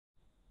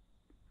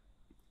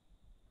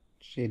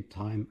shed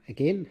time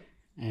again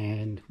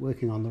and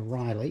working on the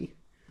Riley.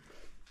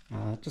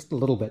 Just a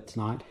little bit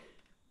tonight,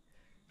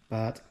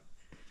 but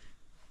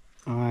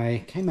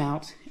I came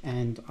out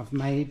and I've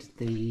made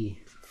the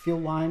fuel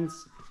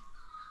lines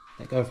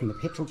that go from the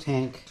petrol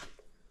tank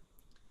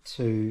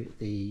to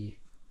the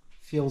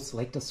fuel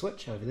selector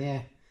switch over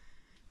there,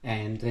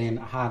 and then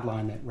a hard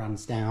line that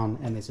runs down,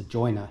 and there's a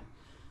joiner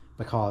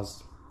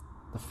because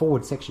the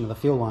forward section of the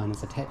fuel line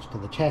is attached to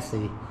the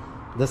chassis.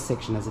 This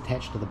section is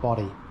attached to the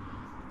body.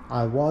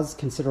 I was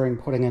considering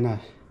putting in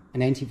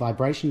an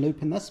anti-vibration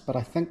loop in this, but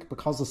I think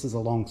because this is a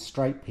long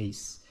straight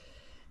piece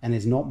and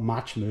there's not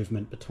much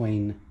movement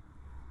between,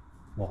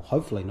 well,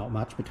 hopefully not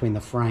much between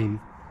the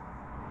frame,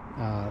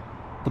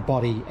 the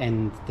body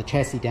and the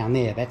chassis down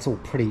there, that's all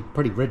pretty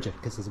rigid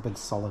because there's a big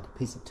solid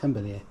piece of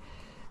timber there.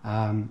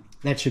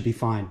 That should be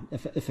fine.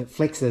 If it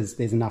flexes,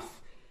 there's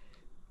enough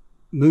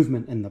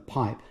movement in the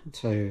pipe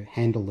to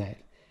handle that.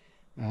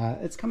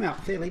 It's come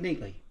out fairly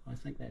neatly. I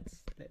think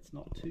that's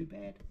not too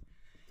bad.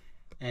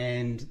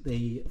 And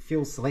the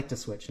fuel selector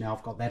switch, now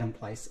I've got that in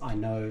place, I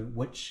know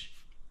which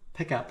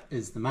pickup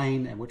is the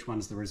main and which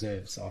one's the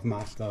reserve, so I've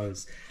marked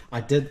those.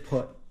 I did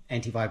put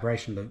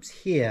anti-vibration loops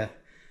here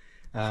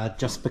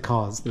just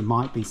because there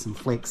might be some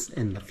flex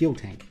in the fuel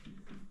tank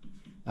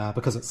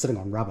because it's sitting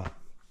on rubber,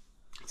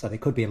 so there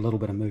could be a little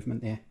bit of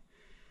movement there.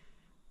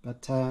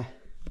 But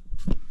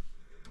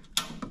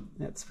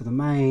that's for the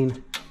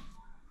main,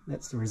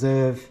 that's the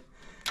reserve,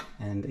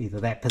 and either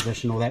that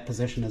position or that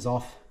position is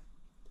off.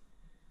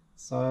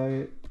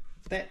 So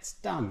that's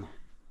done.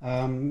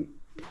 I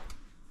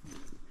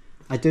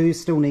do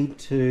still need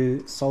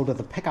to solder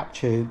the pickup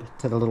tube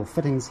to the little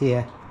fittings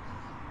here.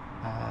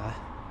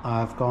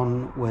 I've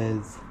gone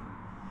with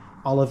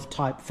olive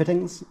type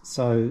fittings,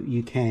 so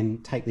you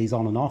can take these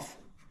on and off.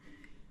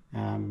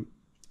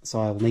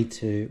 So I'll need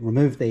to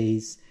remove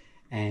these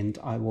and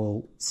I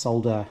will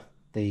solder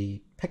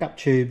the pickup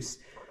tubes.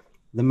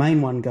 The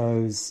main one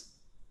goes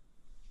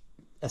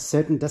a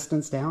certain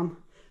distance down.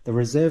 The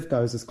reserve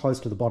goes as close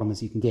to the bottom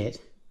as you can get.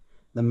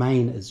 The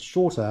main is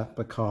shorter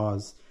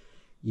because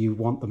you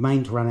want the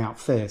main to run out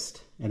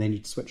first and then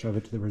you'd switch over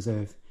to the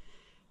reserve.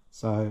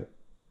 So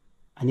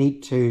I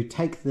need to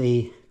take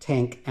the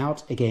tank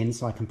out again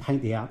so I can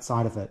paint the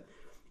outside of it,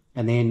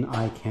 and then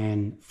I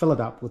can fill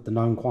it up with the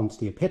known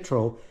quantity of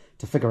petrol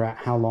to figure out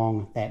how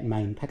long that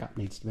main pickup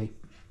needs to be.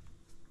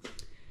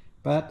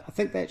 But I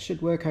think that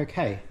should work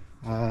okay.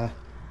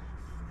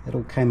 It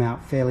all came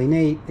out fairly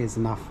neat. There's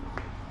enough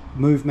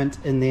movement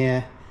in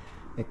there.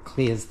 It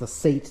clears the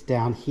seat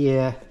down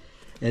here.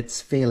 It's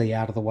fairly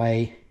out of the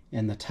way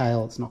in the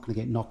tail. It's not going to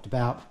get knocked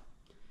about.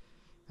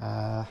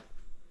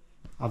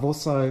 I've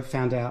also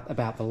found out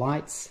about the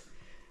lights.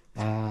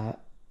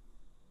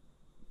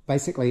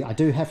 Basically, I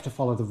do have to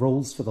follow the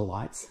rules for the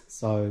lights.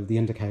 So the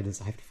indicators,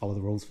 I have to follow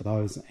the rules for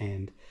those,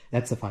 and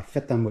that's if I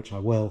fit them, which I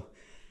will.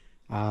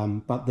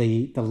 But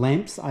the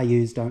lamps I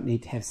use don't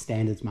need to have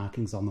standards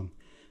markings on them.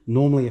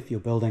 Normally, if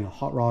you're building a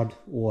hot rod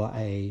or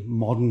a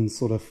modern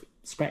sort of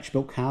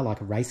scratch-built car,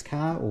 like a race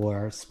car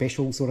or a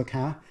special sort of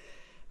car,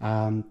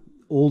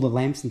 all the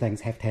lamps and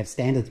things have to have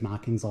standards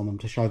markings on them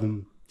to show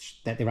them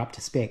that they're up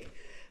to spec.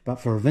 But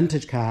for a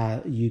vintage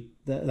car,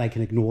 they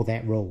can ignore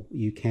that rule.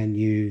 You can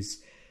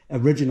use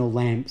original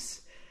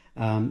lamps.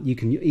 You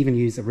can even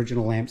use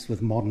original lamps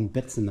with modern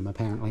bits in them,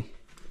 apparently.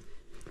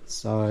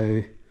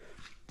 So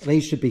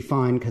these should be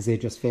fine because they're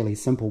just fairly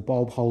simple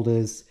bulb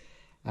holders.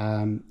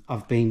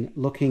 I've been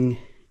looking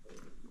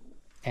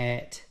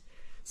at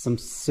some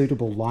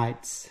suitable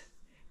lights,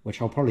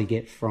 which I'll probably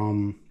get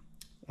from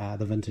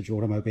the Vintage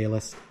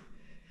Automobilist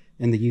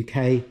in the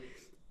UK.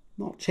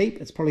 Not cheap.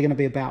 It's probably going to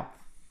be about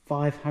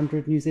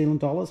 500 New Zealand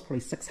dollars, probably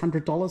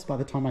 $600 by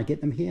the time I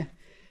get them here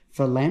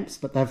for lamps.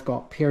 But they've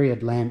got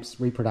period lamps,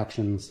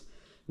 reproductions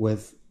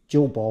with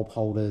dual bulb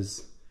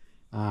holders,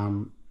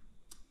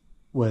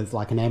 with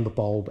like an amber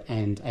bulb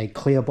and a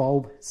clear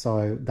bulb,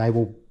 so they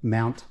will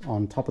mount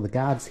on top of the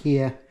guards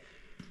here.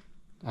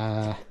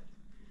 I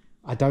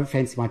don't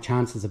fancy my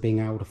chances of being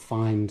able to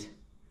find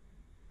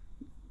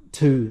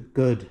two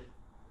good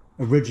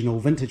original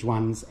vintage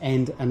ones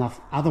and enough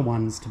other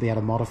ones to be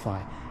able to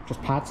modify.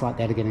 Just parts like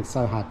that are getting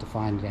so hard to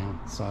find now,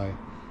 so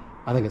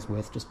I think it's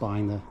worth just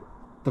buying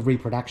the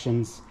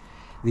reproductions.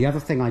 The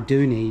other thing I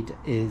do need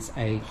is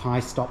a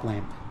high stop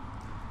lamp,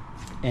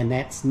 and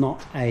that's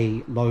not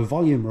a low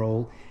volume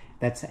rule,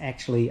 that's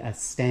actually a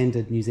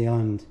standard New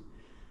Zealand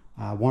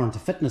warrant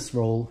of fitness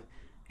rule.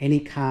 Any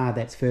car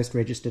that's first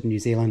registered in New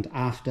Zealand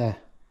after,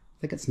 I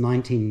think it's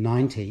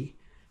 1990,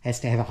 has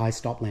to have a high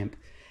stop lamp,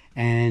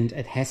 and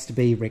it has to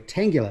be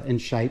rectangular in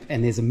shape,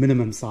 and there's a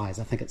minimum size.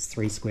 I think it's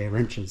 3 square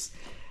inches.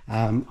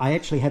 I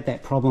actually had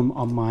that problem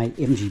on my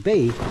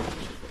MGB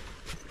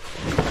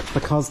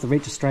because the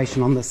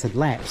registration on this had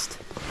lapsed,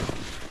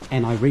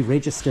 and I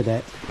re-registered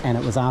it, and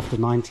it was after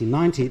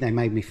 1990. They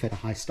made me fit a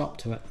high stop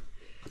to it,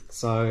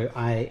 so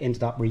I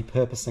ended up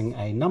repurposing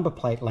a number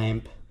plate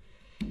lamp,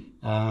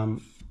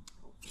 and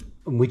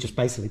we just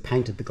basically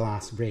painted the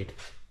glass red.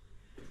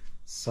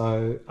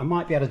 So I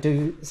might be able to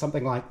do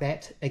something like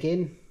that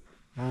again.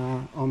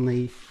 on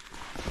the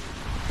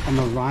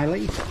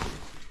Riley.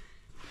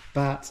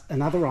 But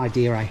another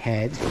idea I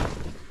had,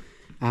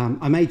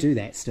 I may do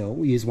that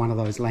still, use one of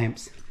those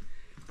lamps.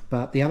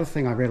 But the other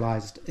thing I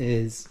realized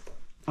is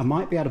I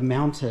might be able to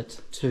mount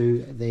it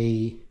to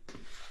the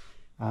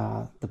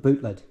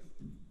boot lid.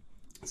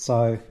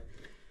 So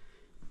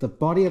the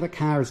body of the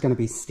car is going to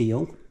be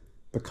steel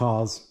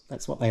because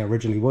that's what they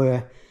originally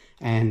were,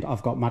 and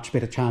I've got much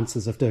better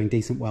chances of doing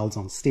decent welds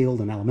on steel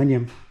than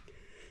aluminium.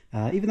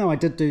 Even though I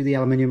did do the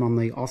aluminium on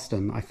the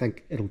Austin, I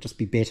think it'll just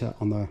be better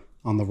on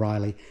the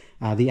Riley.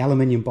 The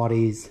aluminium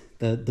bodies,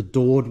 the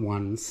doored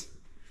ones,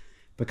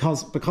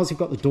 because you've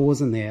got the doors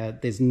in there,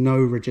 there's no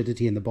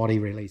rigidity in the body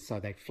really, so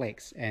they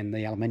flex and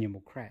the aluminium will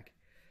crack.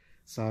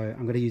 So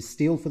I'm going to use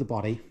steel for the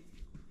body.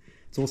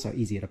 It's also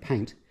easier to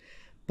paint,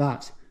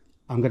 but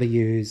I'm going to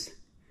use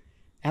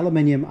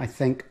aluminium, I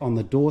think, on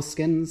the door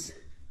skins.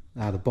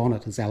 The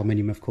bonnet is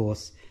aluminium, of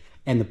course,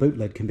 and the boot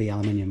lid can be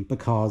aluminium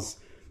because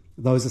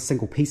those are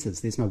single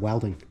pieces. There's no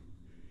welding.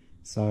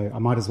 So I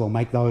might as well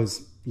make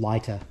those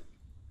lighter.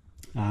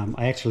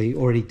 I actually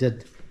already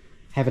did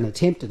have an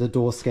attempt at a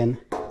door skin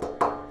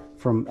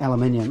from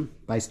aluminium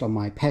based on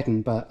my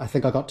pattern, but I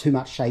think I got too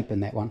much shape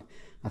in that one.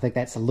 I think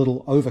that's a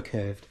little over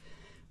curved,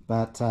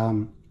 but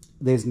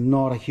there's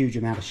not a huge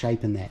amount of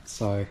shape in that,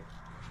 so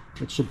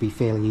it should be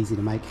fairly easy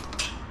to make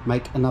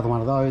another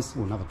one of those,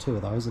 or another two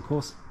of those, of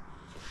course.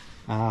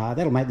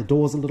 That'll make the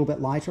doors a little bit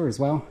lighter as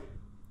well.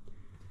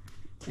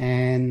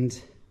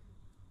 And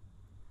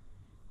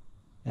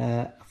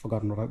I've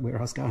forgotten where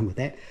I was going with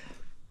that.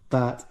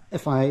 But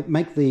if I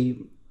make the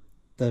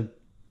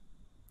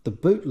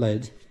boot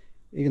lid,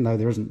 even though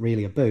there isn't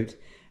really a boot,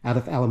 out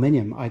of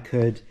aluminium, I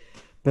could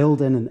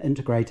build in an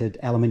integrated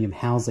aluminium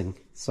housing.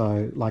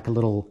 So like a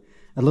little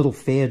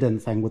fared-in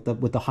thing with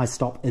the high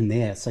stop in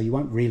there, so you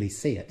won't really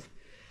see it.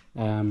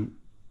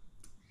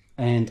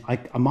 And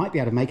I might be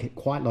able to make it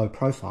quite low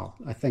profile,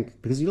 I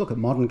think, because you look at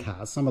modern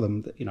cars, some of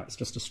them, you know, it's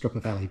just a strip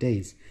of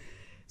LEDs.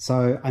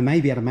 So I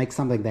may be able to make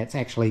something that's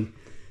actually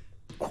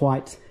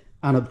quite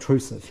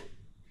unobtrusive.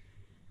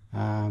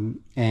 And,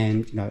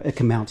 you know, it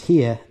can mount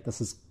here.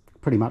 This is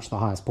pretty much the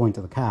highest point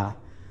of the car,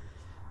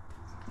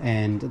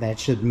 and that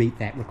should meet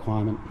that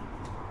requirement.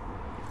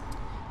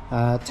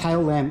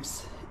 Tail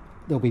lamps,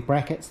 there'll be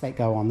brackets that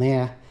go on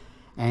there,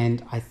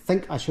 and I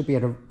think I should be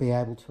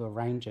able to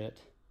arrange it.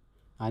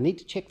 I need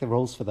to check the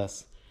rules for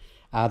this.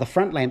 The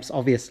front lamps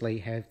obviously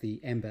have the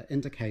amber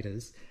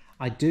indicators.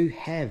 I do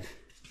have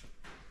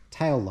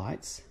tail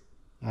lights.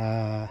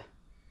 Where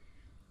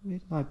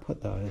did I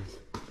put those?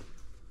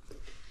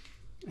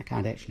 I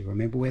can't actually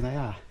remember where they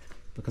are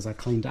because I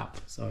cleaned up,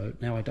 so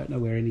now I don't know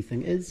where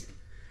anything is.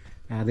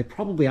 They're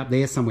probably up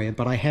there somewhere,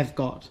 but I have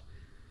got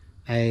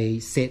a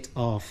set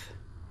of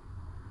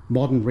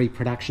modern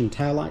reproduction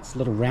taillights,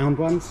 little round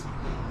ones.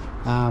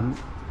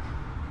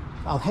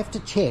 I'll have to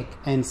check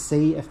and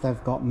see if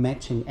they've got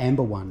matching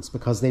amber ones,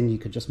 because then you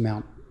could just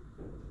mount,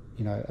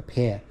 you know, a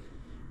pair,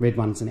 red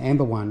ones and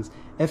amber ones.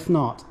 If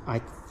not, I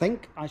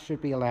think I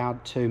should be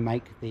allowed to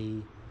make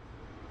the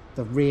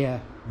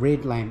rear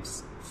red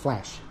lamps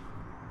flash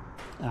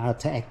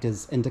to act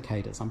as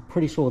indicators. I'm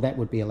pretty sure that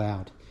would be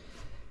allowed.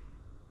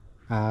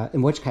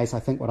 In which case, I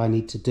think what I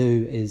need to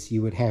do is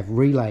you would have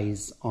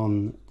relays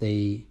on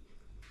the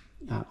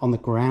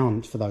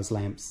ground for those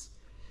lamps.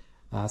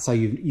 So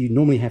you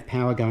normally have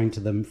power going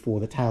to them for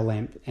the tail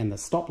lamp and the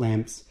stop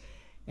lamps,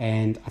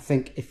 and I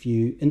think if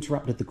you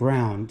interrupted the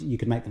ground, you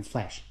could make them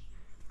flash.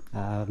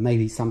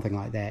 Maybe something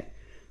like that.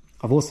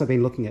 I've also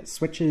been looking at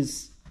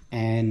switches,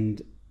 and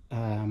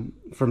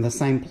from the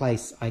same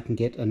place I can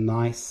get a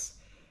nice,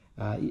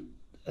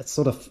 it's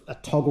sort of a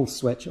toggle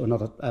switch, or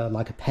not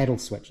like a paddle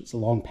switch. It's a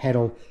long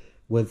paddle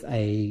with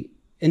a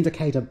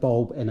indicator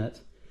bulb in it,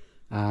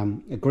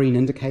 a green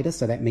indicator,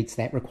 so that meets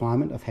that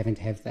requirement of having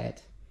to have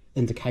that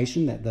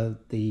indication that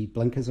the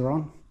blinkers are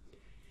on.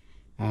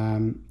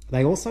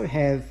 They also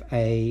have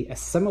a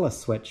similar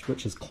switch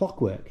which is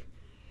clockwork,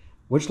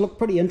 which look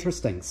pretty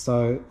interesting.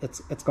 So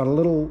it's got a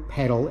little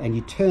paddle and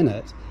you turn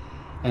it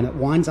and it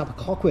winds up a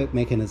clockwork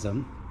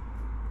mechanism,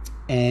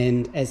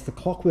 and as the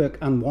clockwork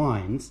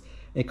unwinds,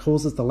 it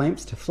causes the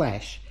lamps to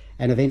flash,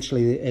 and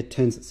eventually it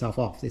turns itself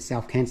off. They're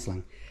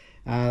self-cancelling.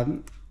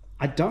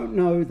 I don't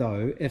know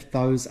though if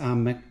those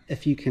are,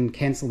 if you can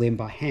cancel them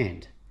by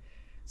hand.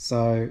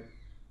 So,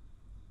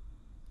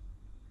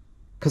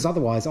 because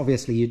otherwise,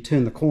 obviously, you'd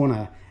turn the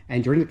corner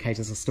and your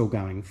indicators are still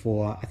going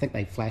for, I think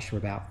they flash for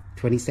about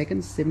 20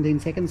 seconds, 17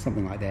 seconds,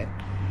 something like that.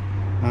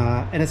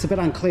 And it's a bit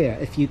unclear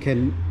if you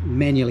can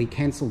manually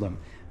cancel them.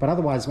 But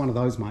otherwise, one of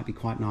those might be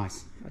quite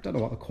nice. I don't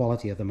know what the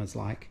quality of them is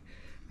like.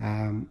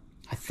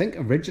 I think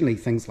originally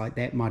things like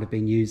that might have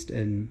been used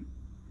in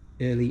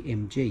early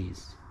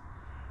MGs.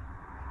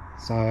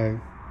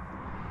 So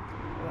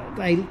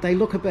they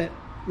look a bit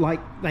like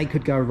they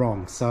could go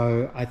wrong.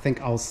 So I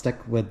think I'll stick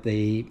with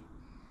the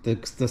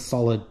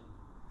solid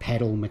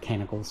paddle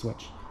mechanical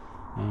switch.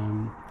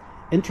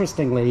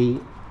 Interestingly,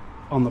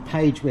 on the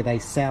page where they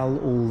sell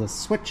all the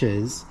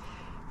switches,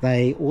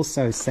 they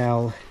also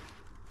sell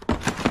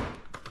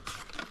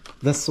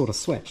this sort of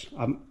switch.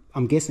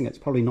 I'm guessing it's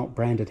probably not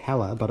branded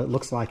Hella, but it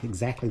looks like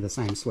exactly the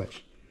same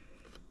switch.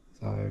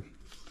 So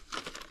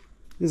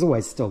there's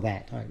always still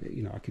that.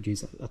 I could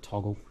use a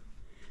toggle,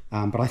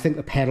 but I think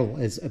the paddle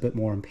is a bit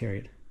more in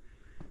period.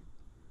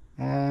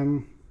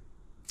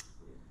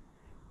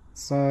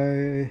 So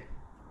I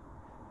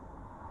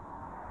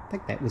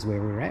think that was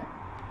where we were at.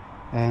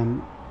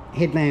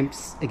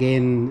 Headlamps,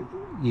 again,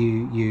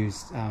 you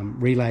use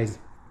relays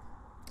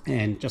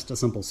and just a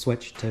simple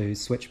switch to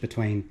switch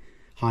between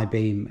high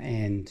beam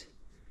and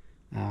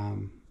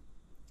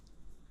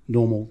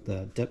normal,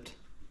 the dipped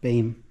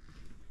beam.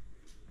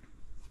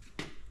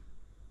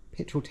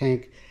 Petrol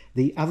tank.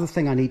 The other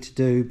thing I need to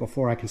do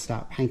before I can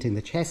start painting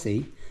the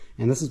chassis,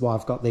 and this is why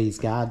I've got these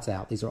guards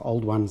out, these are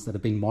old ones that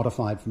have been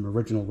modified from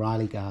original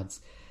Riley guards,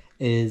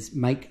 is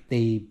make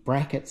the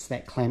brackets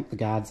that clamp the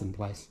guards in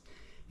place.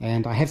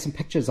 And I have some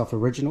pictures of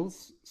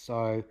originals,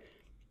 so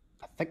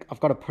I think I've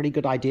got a pretty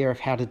good idea of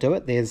how to do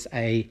it. There's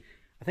I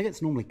think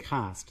it's normally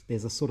cast,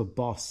 there's a sort of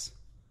boss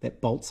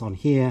that bolts on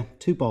here,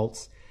 2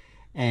 bolts,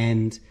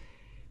 and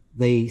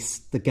the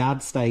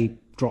guard stay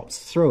drops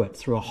through it,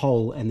 through a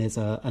hole, and there's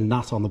a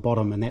nut on the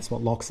bottom, and that's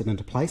what locks it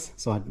into place.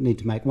 So I need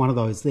to make one of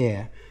those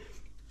there.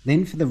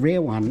 Then for the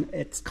rear one,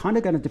 it's kind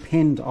of going to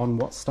depend on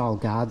what style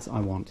guards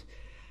I want.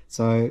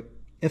 So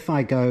if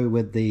I go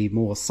with the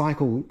more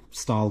cycle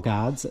style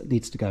guards, it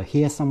needs to go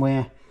here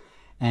somewhere,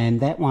 and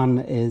that one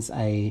is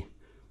a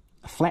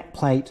flat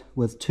plate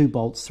with 2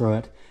 bolts through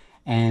it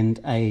and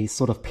a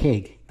sort of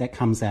peg that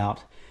comes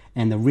out,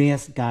 and the rear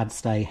guard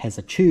stay has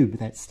a tube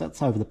that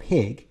sits over the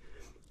peg,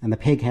 and the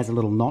peg has a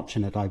little notch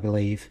in it, I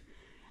believe,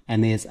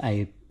 and there's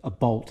a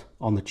bolt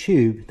on the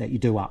tube that you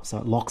do up, so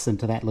it locks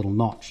into that little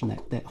notch, and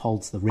that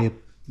holds the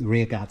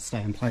rear guard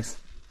stay in place.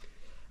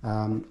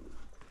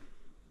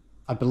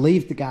 I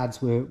believe the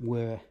guards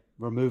were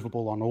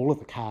removable on all of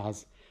the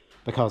cars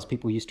because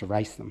people used to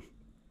race them.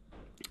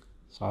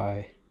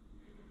 So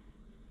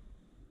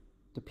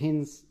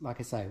depends, like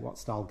I say, what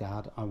style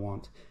guard I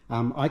want.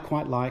 I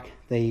quite like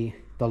the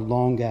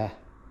longer,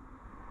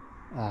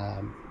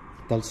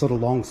 the sort of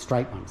long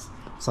straight ones.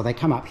 So they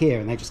come up here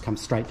and they just come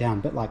straight down,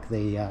 a bit like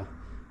the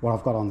what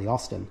I've got on the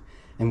Austin,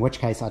 in which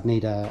case I'd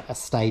need a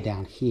stay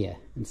down here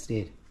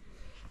instead.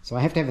 So I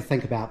have to have a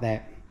think about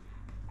that.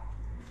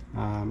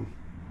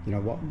 You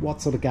know,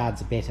 what sort of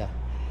guards are better.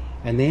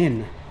 And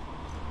then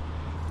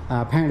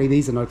apparently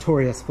these are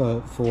notorious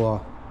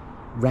for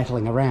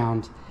rattling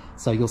around,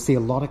 so you'll see a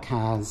lot of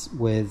cars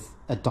with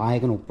a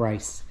diagonal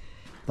brace.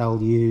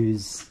 They'll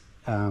use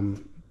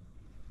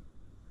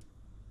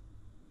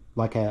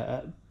like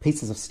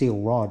pieces of steel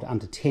rod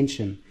under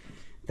tension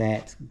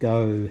that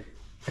go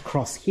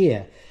across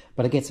here,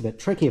 but it gets a bit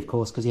tricky, of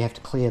course, because you have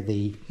to clear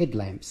the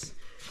headlamps.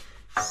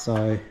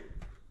 So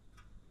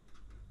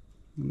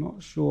I'm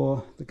not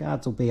sure. The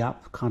guards will be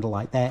up kind of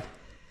like that.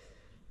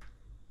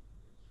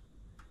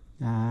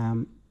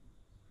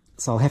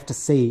 So I'll have to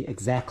see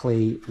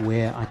exactly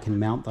where I can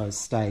mount those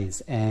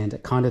stays, and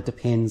it kind of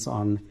depends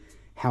on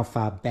how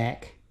far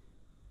back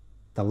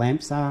the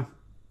lamps are,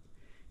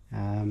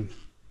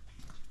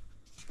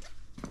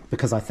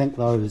 because I think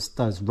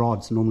those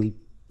rods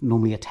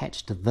normally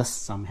attach to this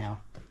somehow.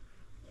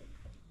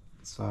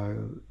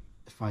 So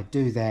if I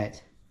do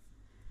that,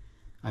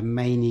 I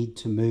may need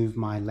to move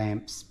my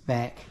lamps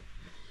back.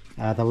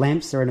 The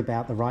lamps are in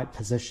about the right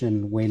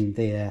position when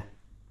they're,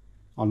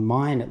 on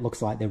mine it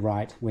looks like they're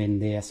right when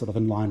they're sort of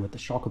in line with the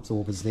shock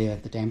absorbers there,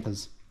 the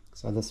dampers.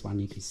 So this one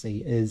you can see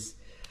is,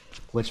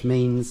 which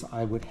means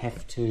I would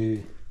have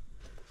to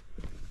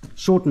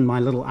shorten my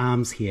little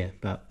arms here,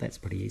 but that's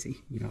pretty easy.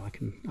 You know, I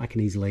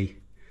can easily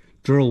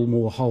drill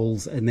more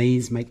holes in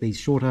these, make these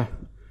shorter.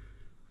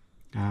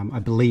 I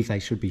believe they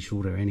should be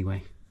shorter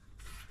anyway.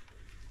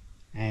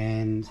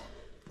 And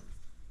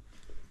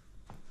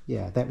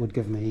yeah, that would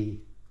give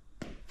me,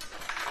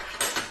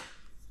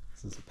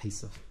 this is a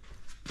piece of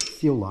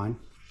fuel line.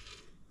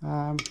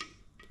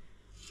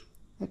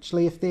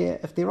 Actually, if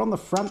they're on the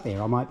front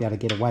there, I might be able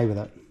to get away with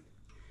it.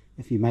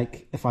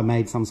 If I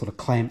made some sort of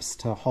clamps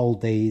to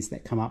hold these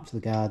that come up to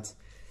the guards,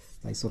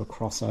 they sort of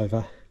cross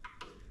over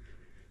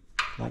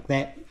like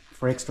that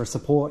for extra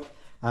support.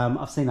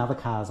 I've seen other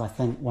cars, I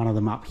think one of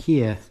them up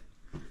here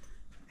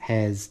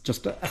has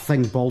just a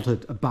thing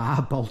bolted, a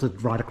bar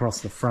bolted right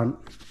across the front.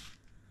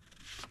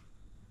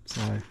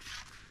 So,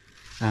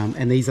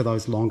 and these are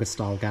those longer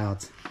style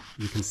guards.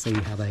 You can see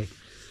how they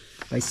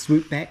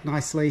swoop back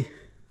nicely.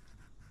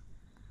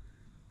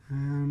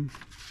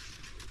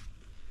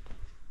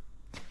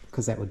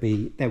 Because that would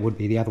be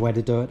the other way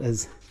to do it,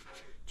 is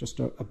just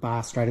a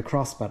bar straight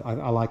across, but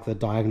I like the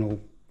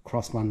diagonal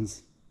cross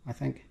ones, I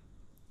think.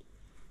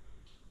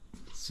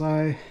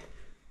 So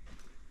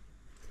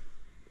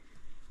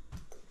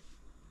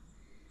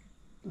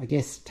I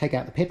guess take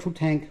out the petrol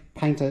tank,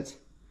 paint it,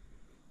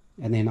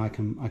 and then I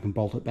can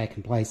bolt it back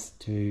in place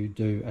to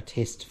do a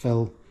test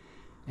fill.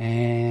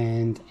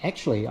 And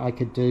actually I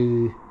could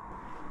do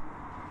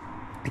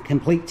a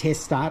complete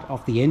test start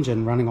off the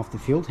engine running off the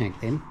fuel tank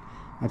then.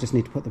 I just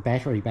need to put the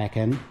battery back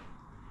in,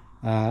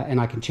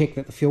 and I can check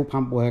that the fuel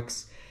pump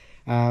works.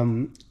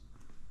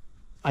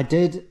 I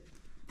did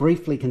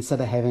briefly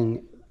consider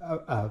having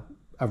a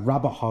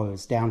rubber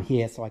hose down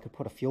here so I could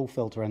put a fuel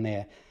filter in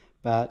there,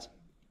 but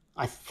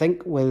I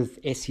think with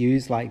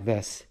SUs like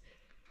this,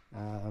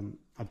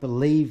 I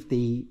believe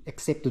the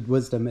accepted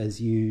wisdom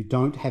is you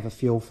don't have a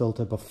fuel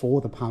filter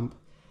before the pump,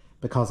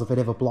 because if it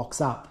ever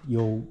blocks up,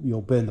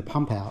 you'll burn the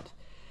pump out.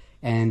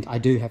 And I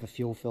do have a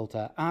fuel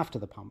filter after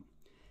the pump,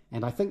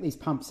 and I think these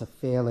pumps are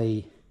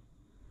fairly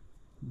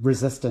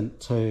resistant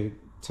to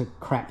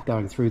crap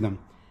going through them.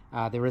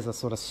 There is a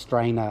sort of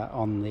strainer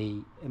on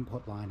the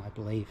input line, I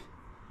believe,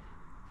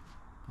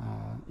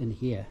 in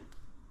here.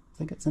 I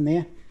think it's in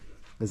there.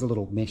 There's a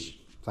little mesh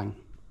thing.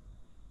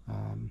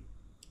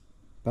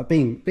 But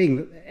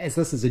being as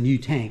this is a new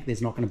tank,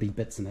 there's not going to be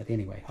bits in it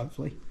anyway,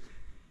 hopefully.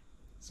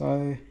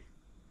 So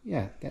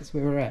yeah, that's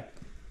where we're at.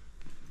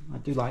 I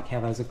do like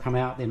how those have come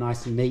out. They're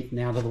nice and neat and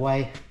out of the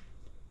way.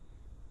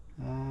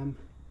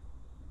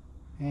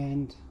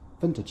 And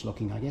vintage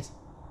looking, I guess.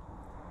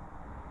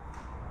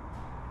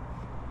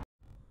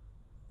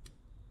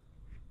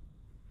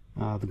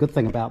 The good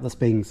thing about this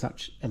being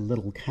such a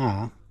little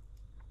car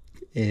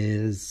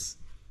is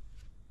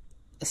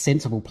a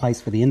sensible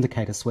place for the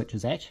indicator switch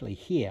is actually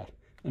here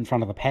in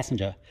front of the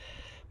passenger,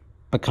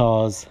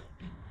 because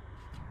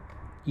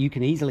you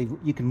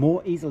can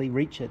more easily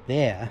reach it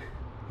there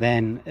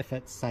than if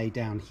it's, say,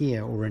 down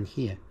here or in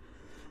here.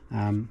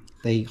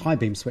 The high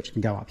beam switch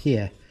can go up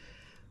here,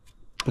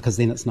 because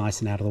then it's nice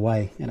and out of the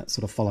way, and it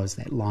sort of follows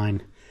that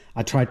line.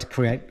 I tried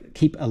to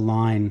keep a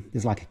line.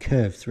 There's like a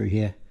curve through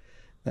here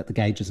that the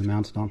gauges are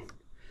mounted on.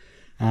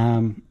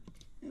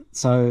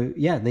 So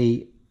yeah,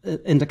 the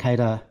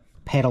indicator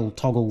paddle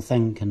toggle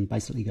thing can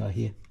basically go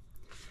here.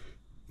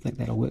 I think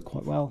that'll work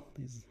quite well.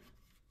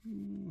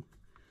 I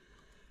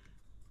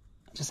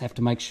just have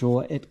to make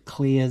sure it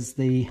clears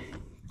the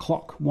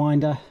clock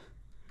winder.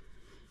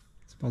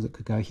 I suppose it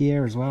could go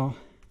here as well.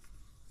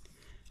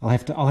 I'll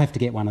have to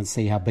get one and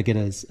see how big it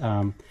is.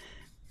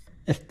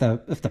 If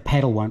the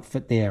paddle won't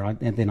fit there,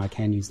 then I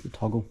can use the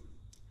toggle.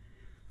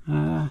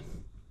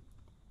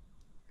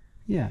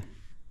 Yeah.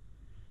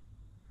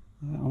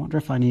 I wonder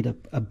if I need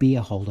a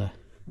beer holder.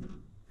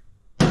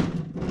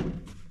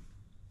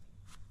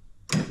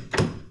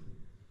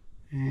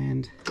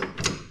 And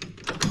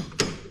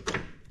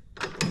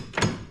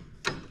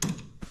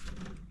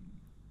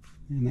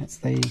that's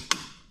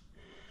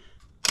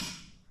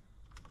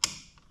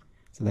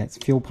so that's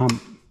fuel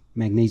pump,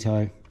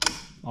 magneto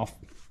off,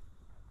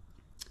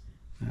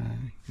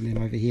 and then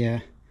over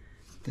here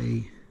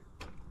the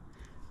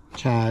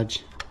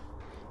charge,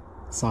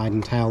 side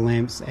and tail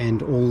lamps,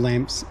 and all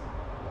lamps.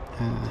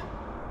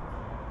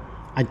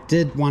 I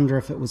did wonder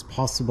if it was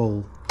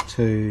possible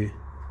to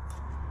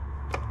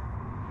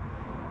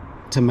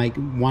make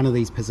one of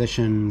these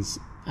positions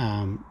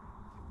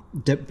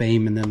dip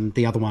beam and then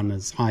the other one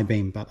is high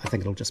beam, but I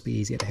think it'll just be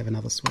easier to have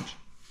another switch.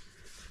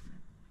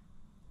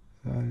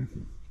 So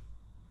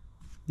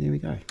there we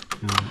go.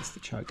 Oh, that's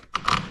the choke.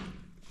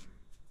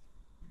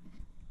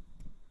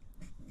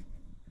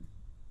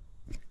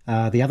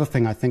 The other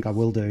thing I think I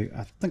will do,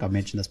 I think I've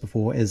mentioned this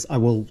before, is I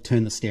will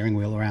turn the steering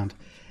wheel around.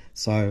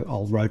 So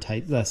I'll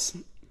rotate this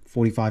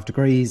 45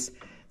 degrees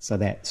so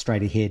that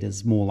straight ahead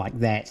is more like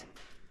that.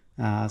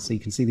 So you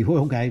can see the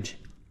oil gauge.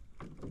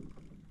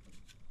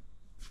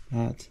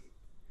 But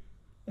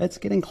it's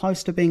getting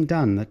close to being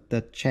done,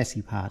 the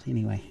chassis part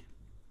anyway.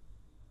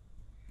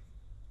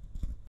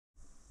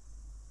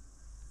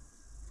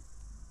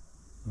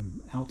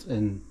 I'm out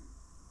in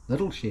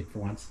Little Shed for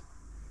once.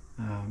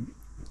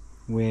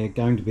 We're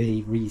going to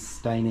be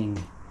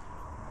restaining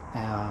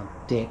our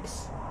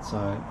decks, so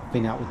I've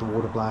been out with the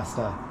water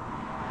blaster,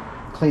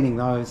 cleaning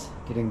those,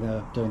 doing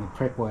the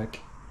prep work,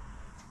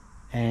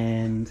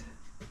 and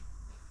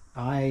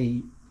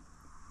I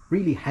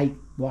really hate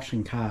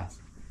washing cars.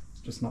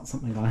 It's just not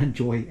something I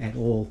enjoy at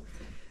all.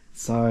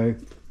 So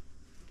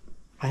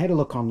I had a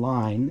look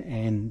online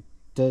and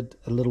did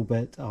a little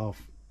bit of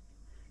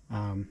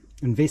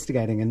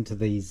investigating into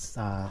these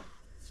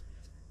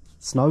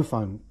snow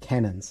foam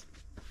cannons,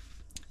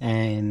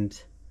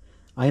 and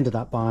I ended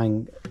up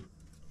buying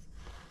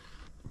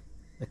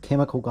a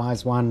Chemical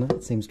Guys one.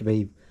 It seems to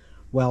be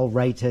well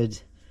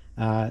rated.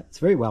 It's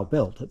very well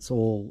built. It's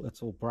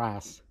all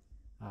brass.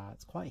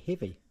 It's quite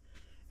heavy,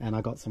 and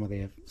I got some of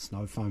their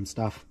snow foam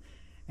stuff.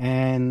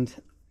 And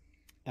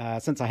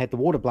since I had the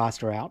water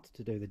blaster out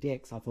to do the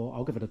decks, I thought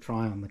I'll give it a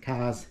try on the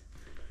cars,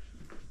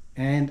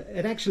 and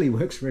it actually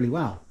works really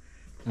well.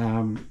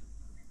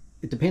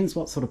 It depends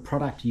what sort of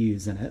product you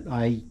use in it.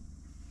 I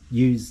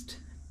used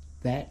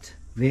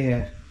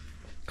their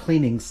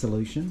cleaning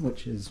solution,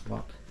 which is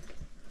what,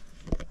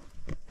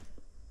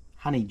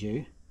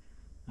 honeydew.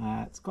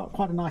 It's got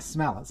quite a nice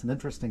smell. It's an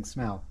interesting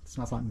smell. It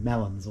smells like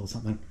melons or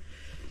something.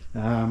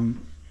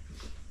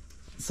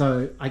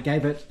 So I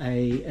gave it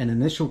an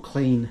initial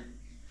clean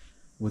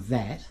with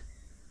that,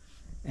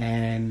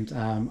 and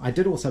I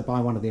did also buy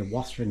one of their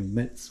washing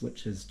mitts,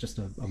 which is just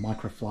a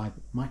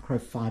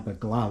microfiber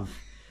glove.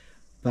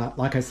 But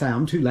like I say,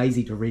 I'm too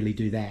lazy to really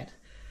do that.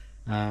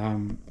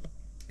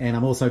 And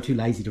I'm also too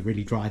lazy to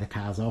really dry the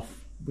cars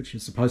off, which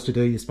you're supposed to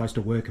do. You're supposed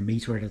to work a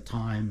meter at a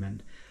time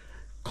and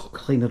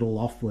clean it all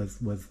off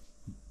with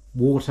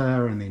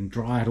water and then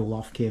dry it all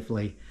off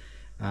carefully.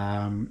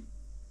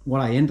 What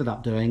I ended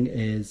up doing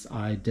is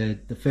I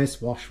did the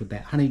first wash with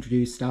that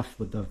honeydew stuff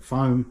with the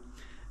foam.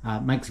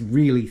 It makes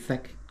really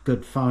thick,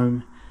 good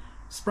foam.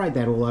 Sprayed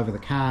that all over the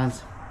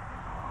cars.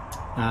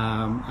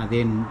 I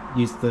then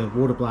used the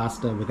water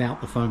blaster without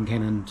the foam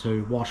cannon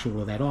to wash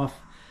all of that off.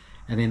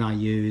 And then I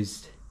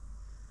used,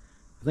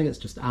 I think it's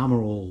just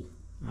Armour All,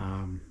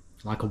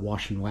 like a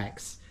wash and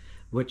wax,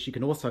 which you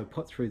can also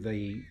put through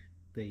the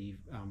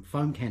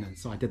foam cannon.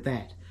 So I did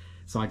that.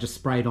 So I just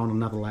sprayed on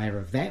another layer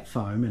of that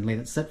foam and let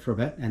it sit for a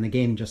bit, and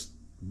again just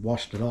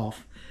washed it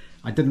off.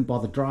 I didn't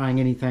bother drying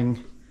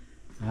anything,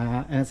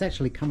 and it's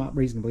actually come up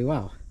reasonably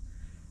well.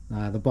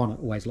 The bonnet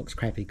always looks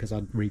crappy because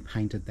I'd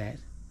repainted that.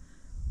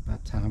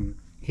 But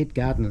head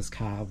gardener's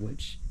car,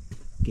 which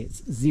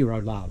gets zero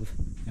love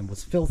and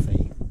was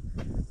filthy,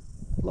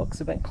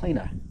 looks a bit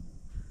cleaner,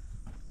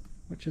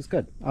 which is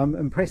good. I'm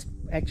impressed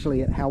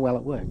actually at how well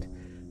it worked.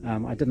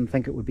 I didn't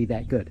think it would be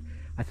that good.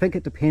 I think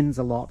it depends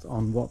a lot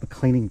on what the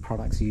cleaning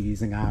products you're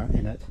using are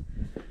in it.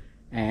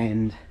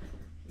 And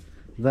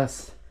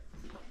this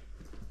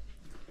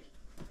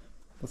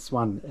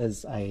one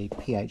is a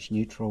pH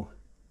neutral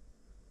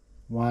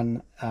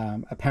one.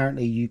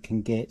 Apparently you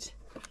can get,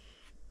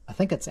 I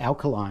think it's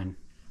alkaline,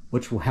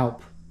 which will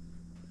help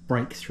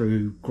break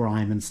through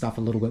grime and stuff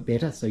a little bit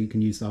better, so you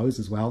can use those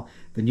as well.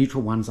 The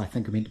neutral ones I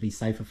think are meant to be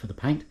safer for the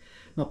paint.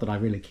 Not that I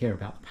really care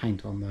about the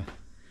paint on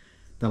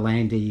the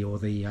Landy or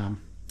the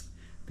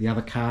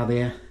other car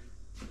there.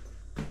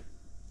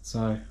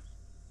 So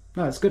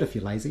no, it's good if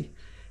you're lazy.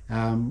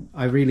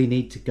 I really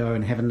need to go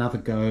and have another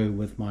go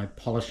with my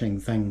polishing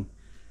thing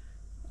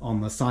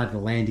on the side of the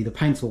Landy. The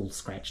paint's all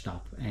scratched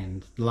up,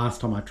 and the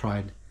last time I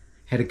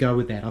had a go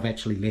with that, I've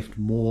actually left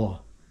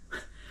more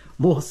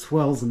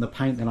swirls in the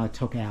paint than I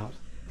took out.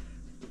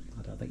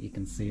 I don't think you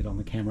can see it on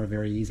the camera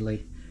very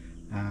easily.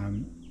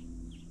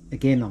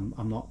 Again,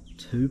 I'm not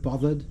too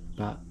bothered,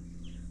 but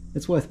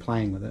it's worth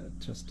playing with it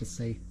just to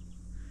see.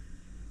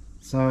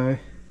 So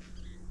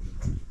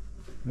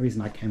the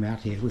reason I came out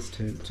here was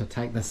to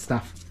take this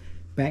stuff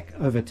back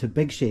over to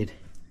Big Shed.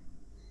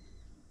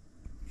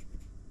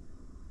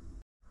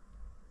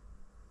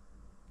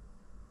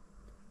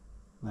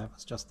 That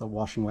was just the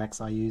wash and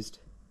wax I used.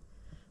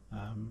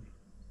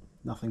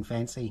 Nothing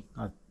fancy.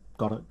 I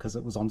got it because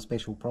it was on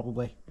special,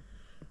 probably.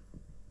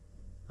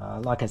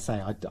 Like I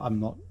say, I'm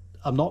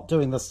not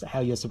doing this how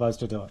you're supposed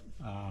to do it.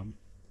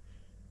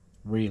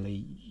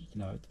 Really, you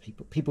know,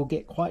 people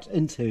get quite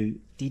into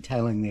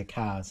detailing their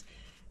cars,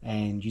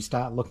 and you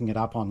start looking it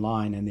up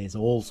online, and there's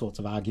all sorts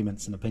of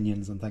arguments and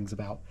opinions and things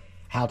about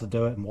how to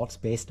do it and what's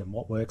best and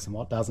what works and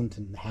what doesn't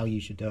and how you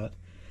should do it.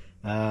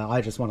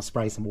 I just want to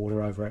spray some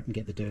water over it and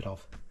get the dirt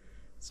off.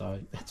 So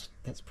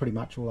that's pretty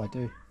much all I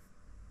do.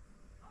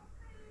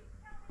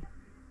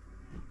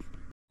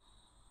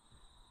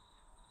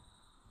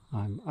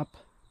 I'm up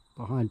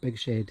behind Big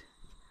Shed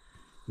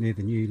near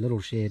the new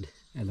little shed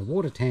and the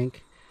water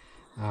tank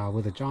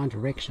with a giant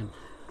erection.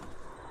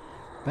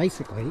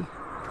 Basically,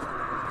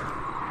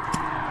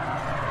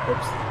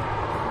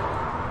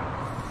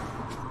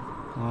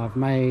 I've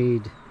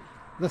made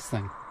this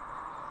thing,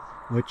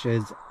 which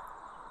is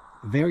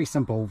very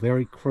simple,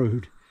 very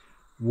crude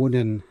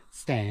wooden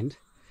stand.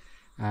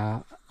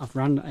 I've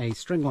run a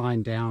string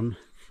line down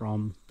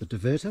from the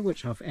diverter,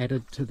 which I've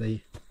added to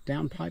the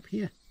downpipe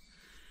here,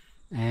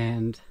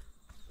 and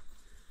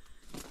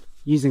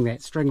using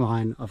that string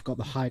line I've got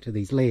the height of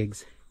these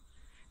legs,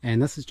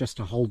 and this is just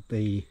to hold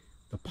the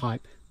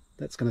pipe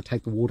that's going to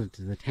take the water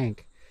to the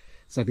tank.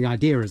 So the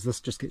idea is this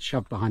just gets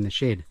shoved behind the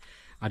shed.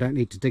 I don't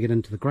need to dig it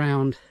into the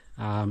ground.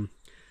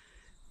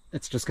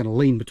 It's just going to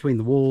lean between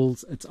the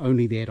walls. It's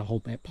only there to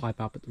hold that pipe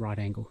up at the right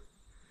angle.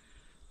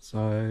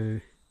 So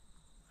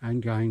I'm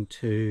going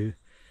to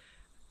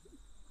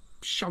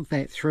shove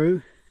that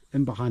through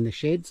in behind the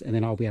sheds, and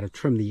then I'll be able to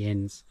trim the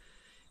ends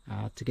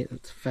to get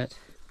it to fit.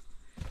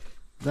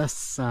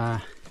 This,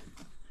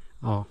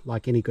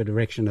 like any good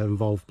erection, it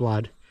involved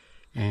blood,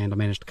 and I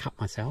managed to cut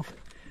myself.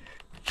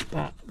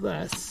 But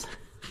this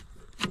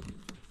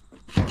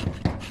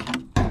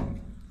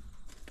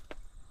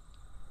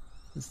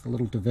is the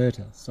little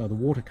diverter, so the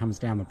water comes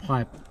down the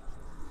pipe,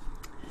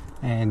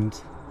 and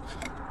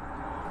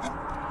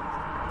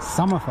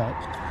some of it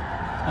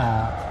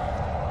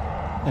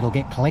it'll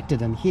get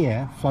collected in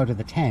here, flow to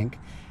the tank,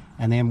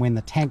 and then when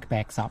the tank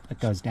backs up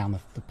it goes down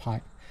the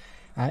pipe.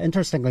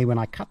 Interestingly, when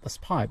I cut this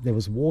pipe there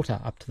was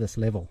water up to this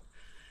level,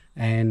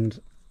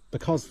 and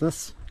because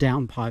this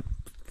downpipe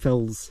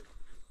fills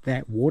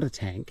that water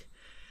tank,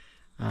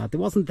 there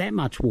wasn't that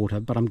much water,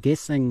 but I'm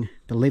guessing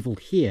the level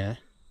here,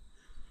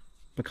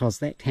 because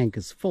that tank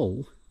is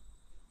full,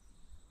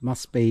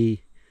 must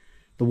be,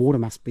 the water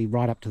must be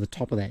right up to the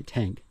top of that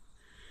tank.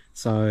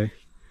 So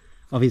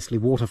obviously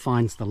water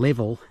finds the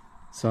level,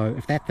 so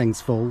if that thing's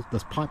full,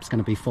 this pipe's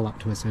going to be full up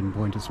to a certain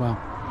point as well,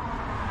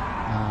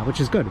 which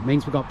is good. It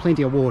means we've got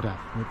plenty of water,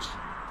 which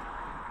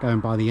going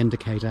by the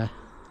indicator,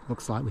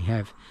 looks like we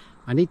have.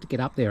 I need to get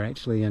up there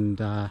actually, and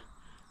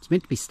it's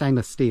meant to be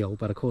stainless steel,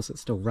 but of course it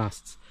still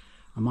rusts.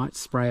 I might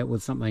spray it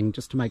with something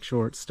just to make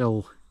sure it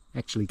still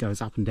actually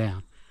goes up and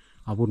down.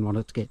 I wouldn't want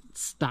it to get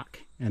stuck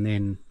and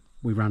then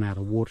we run out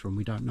of water and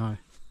we don't know.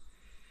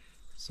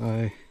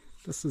 So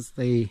this is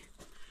the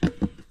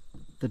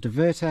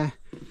diverter.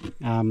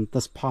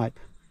 This pipe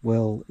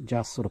will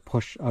just sort of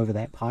push over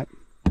that pipe.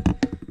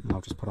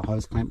 I'll just put a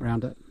hose clamp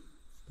around it.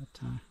 But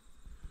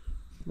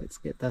let's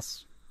get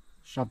this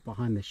shoved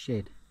behind the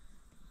shed.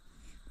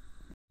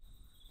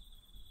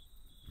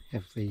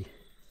 Have the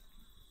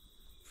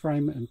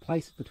frame in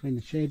place between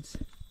the sheds.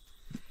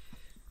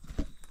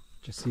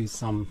 Just use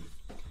some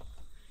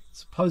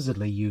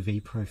supposedly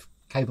UV proof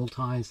cable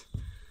ties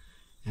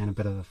and a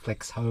bit of a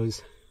flex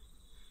hose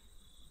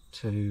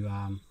to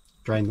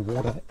drain the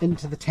water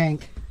into the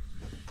tank.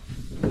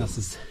 This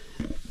is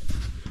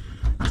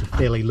a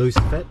fairly loose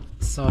fit,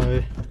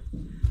 so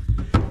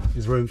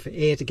there's room for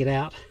air to get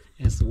out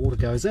as the water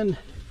goes in.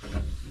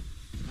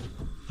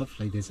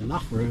 Hopefully there's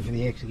enough room for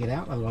the air to get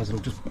out, otherwise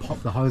it'll just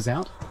pop the hose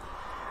out.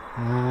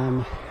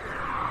 And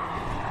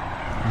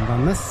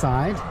on this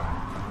side,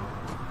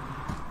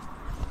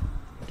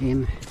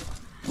 again,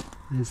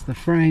 there's the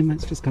frame.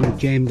 It's just kind of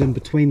jammed in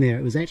between there.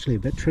 It was actually a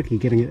bit tricky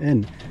getting it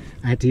in.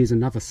 I had to use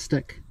another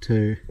stick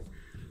to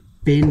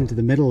bend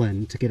the middle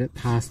in to get it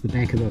past the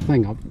back of the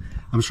thing.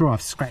 I'm sure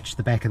I've scratched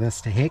the back of this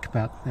to heck,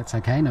 but that's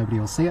okay, nobody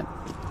will see it.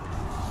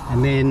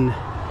 And then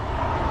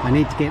I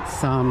need to get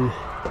some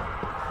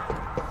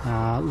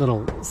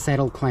little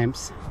saddle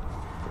clamps,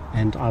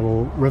 and I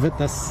will rivet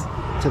this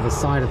to the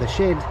side of the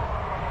shed,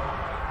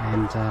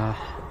 and I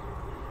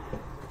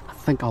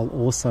think I'll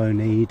also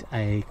need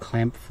a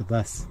clamp for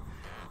this,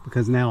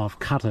 because now I've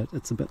cut it,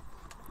 it's a bit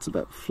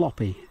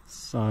floppy,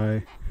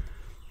 so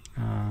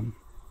I'll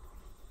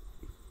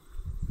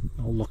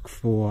look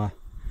for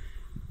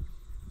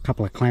a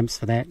couple of clamps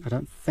for that. I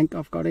don't think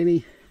I've got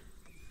any,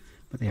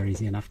 but they're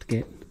easy enough to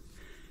get.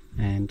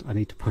 And I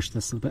need to push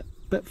this a bit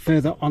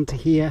further onto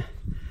here.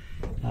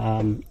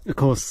 Of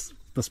course,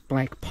 this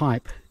black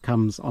pipe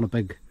comes on a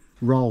big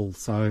roll,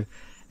 so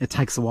it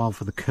takes a while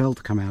for the curl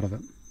to come out of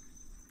it.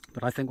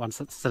 But I think once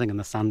it's sitting in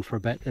the sun for a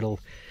bit, it'll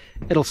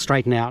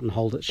straighten out and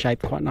hold its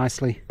shape quite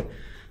nicely.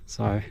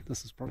 So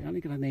this is probably only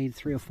going to need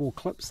 3 or 4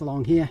 clips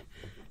along here,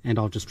 and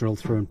I'll just drill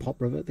through and pop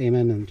rivet them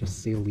in and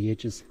just seal the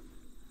edges.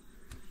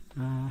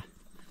 I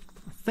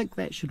think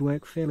that should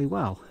work fairly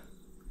well.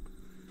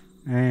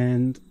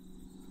 And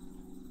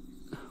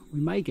we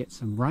may get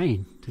some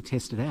rain to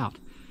test it out.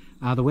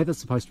 The weather's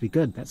supposed to be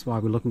good, that's why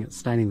we're looking at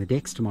staining the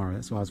decks tomorrow.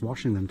 That's why I was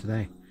washing them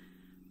today.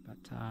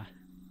 But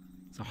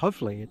so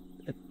hopefully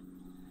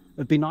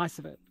it'd be nice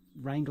if it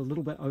rained a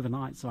little bit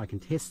overnight so I can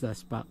test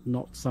this, but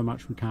not so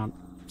much we can't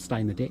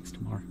stain the decks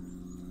tomorrow.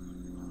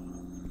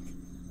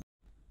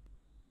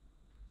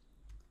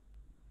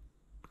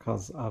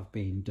 Because I've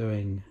been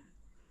doing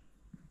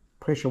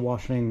pressure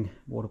washing,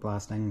 water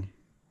blasting,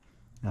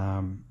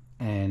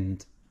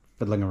 and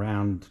fiddling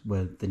around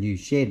with the new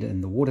shed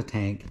and the water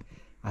tank,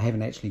 I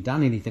haven't actually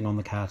done anything on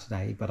the car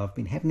today, but I've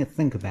been having a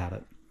think about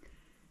it.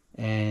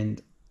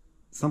 And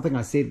something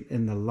I said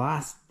in the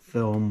last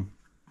film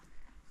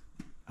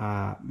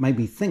made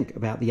me think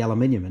about the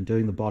aluminium and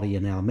doing the body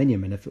in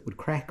aluminium and if it would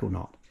crack or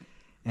not.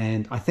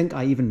 And I think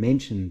I even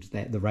mentioned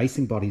that the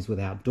racing bodies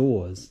without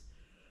doors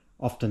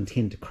often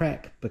tend to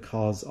crack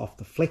because of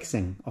the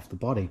flexing of the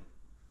body.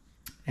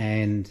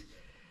 And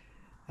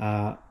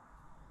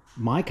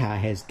my car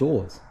has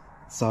doors,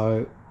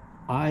 so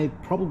I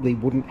probably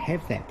wouldn't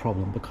have that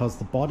problem because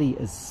the body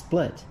is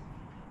split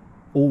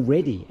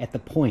already at the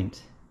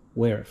point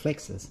where it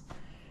flexes,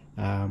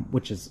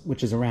 which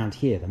is around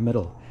here, the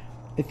middle.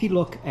 If you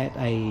look at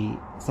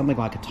something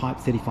like a Type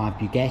 35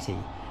 Bugatti,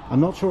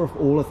 I'm not sure if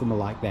all of them are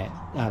like that,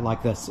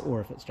 like this,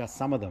 or if it's just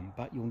some of them,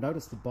 but you'll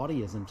notice the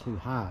body is in 2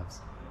 halves,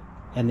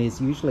 and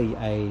there's usually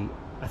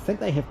I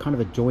think they have kind of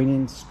a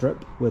joining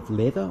strip with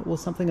leather or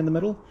something in the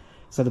middle,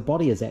 so the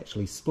body is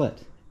actually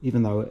split,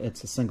 even though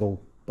it's a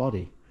single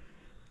body.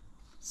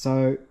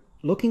 So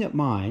looking at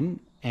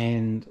mine,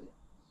 and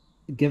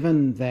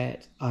given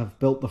that I've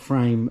built the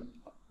frame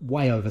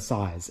way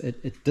oversized,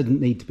 it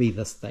didn't need to be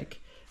this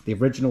thick. The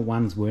original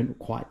ones weren't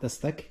quite this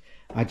thick.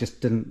 I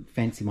just didn't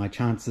fancy my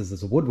chances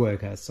as a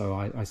woodworker, so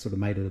I sort of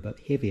made it a bit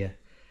heavier.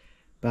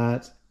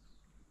 But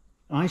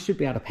I should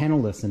be able to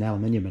panel this in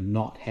aluminium and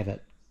not have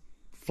it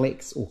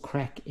flex or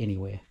crack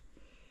anywhere.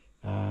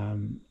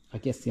 I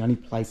guess the only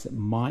place it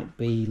might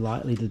be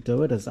likely to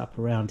do it is up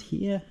around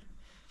here.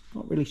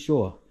 Not really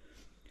sure.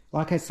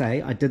 Like I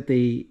say, I did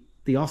the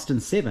Austin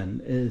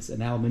 7 is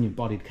an aluminium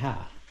bodied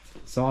car,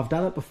 so I've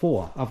done it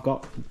before. I've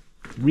got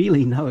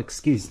really no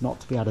excuse not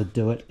to be able to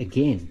do it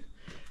again.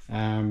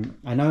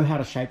 I know how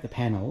to shape the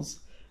panels.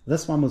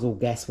 This one was all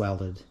gas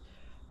welded,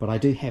 but I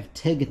do have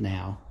TIG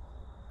now,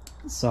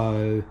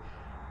 so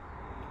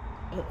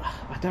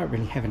I don't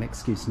really have an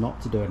excuse not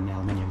to do it in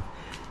aluminium.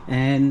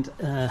 And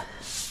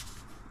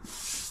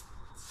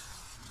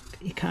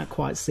you can't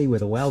quite see where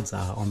the welds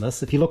are on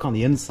this. If you look on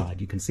the inside,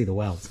 you can see the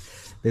welds.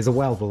 there's a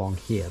weld along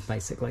here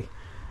basically.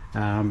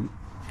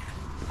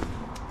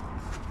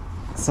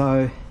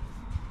 So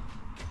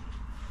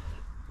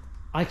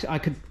I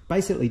could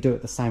basically do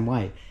it the same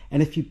way,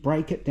 and if you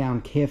break it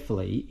down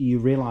carefully you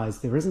realize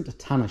there isn't a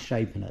ton of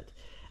shape in it.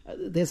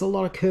 There's a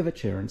lot of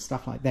curvature and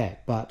stuff like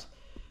that, but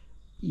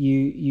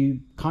you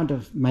kind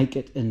of make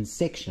it in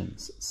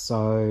sections.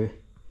 So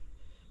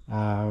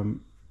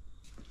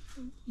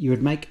you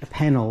would make a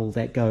panel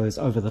that goes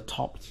over the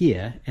top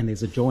here, and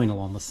there's a join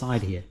along the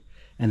side here,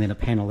 and then a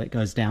panel that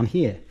goes down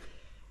here.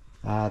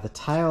 The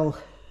tail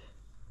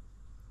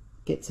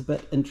gets a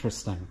bit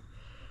interesting.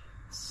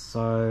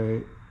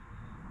 So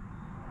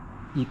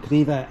you could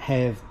either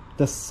have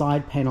this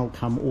side panel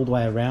come all the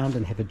way around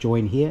and have a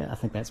join here. I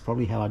think that's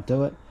probably how I'd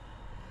do it.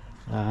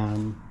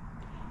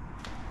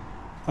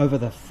 Over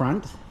the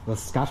front, the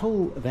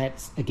scuttle,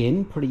 that's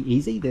again pretty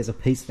easy. There's a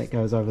piece that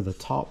goes over the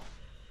top.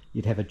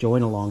 You'd have a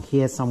join along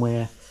here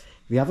somewhere.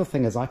 The other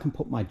thing is I can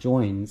put my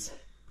joins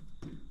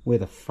where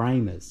the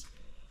frame is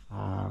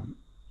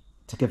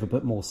to give a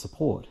bit more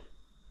support.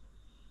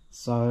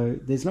 So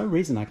there's no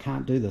reason I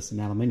can't do this in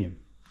aluminium.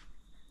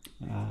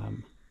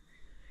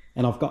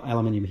 And I've got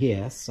aluminium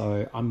here,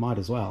 so I might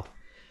as well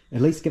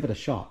at least give it a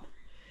shot.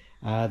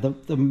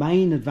 The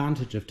main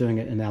advantage of doing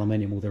it in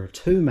aluminium, well, there are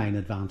two main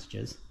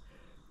advantages,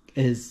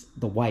 is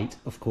the weight,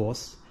 of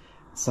course.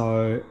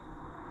 So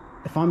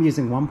if I'm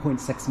using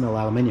 1.6mm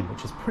aluminium,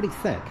 which is pretty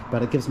thick,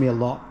 but it gives me a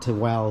lot to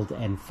weld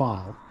and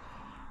file,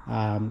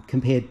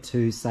 compared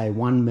to say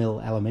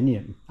 1mm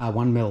aluminium,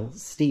 1mm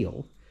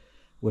steel,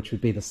 which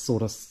would be the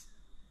sort of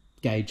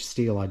gauge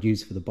steel I'd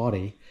use for the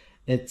body,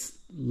 it's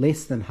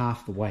less than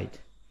half the weight.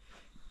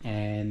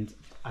 And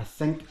I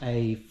think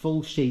a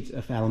full sheet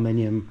of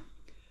aluminium,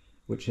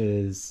 which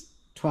is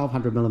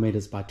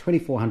 1200mm by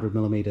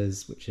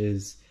 2400mm, which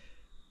is,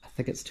 I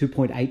think it's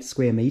 2.8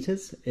 square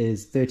meters,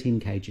 is 13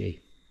 kg.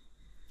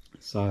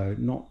 So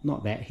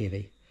not that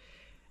heavy.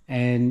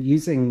 And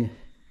using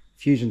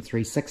Fusion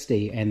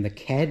 360 and the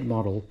CAD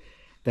model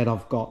that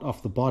I've got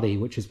off the body,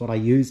 which is what I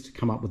used to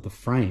come up with the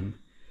frame,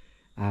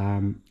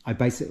 I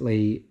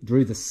basically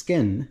drew the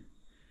skin,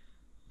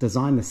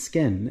 designed the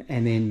skin,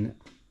 and then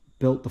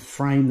built the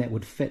frame that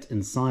would fit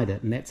inside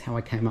it. And that's how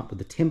I came up with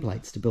the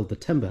templates to build the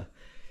timber.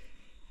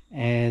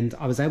 And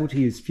I was able to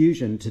use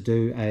Fusion to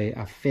do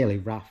a fairly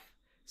rough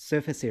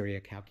surface area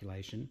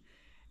calculation.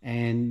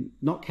 And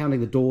not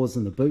counting the doors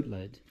and the boot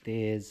lid,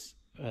 there's,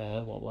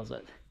 what was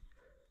it?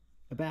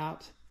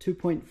 About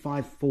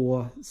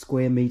 2.54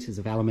 square meters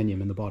of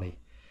aluminium in the body.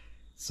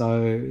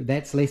 So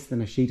that's less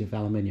than a sheet of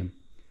aluminium.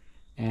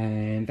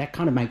 And that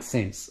kind of makes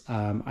sense.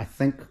 I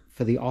think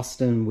for the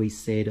Austin we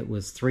said it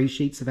was 3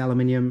 sheets of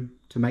aluminium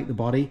to make the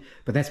body,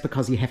 but that's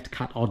because you have to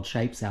cut odd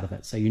shapes out of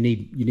it. So you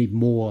need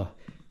more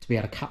to be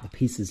able to cut the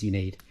pieces you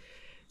need.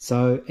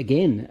 So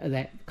again,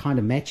 that kind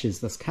of matches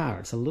this car.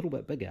 It's a little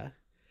bit bigger,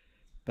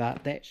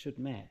 but that should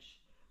match.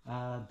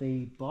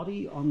 The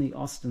body on the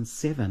Austin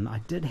 7, I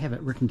did have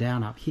it written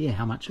down up here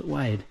how much it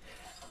weighed,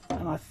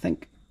 and I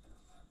think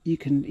you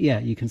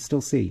can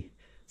still see.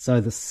 So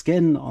the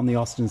skin on the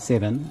Austin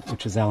 7,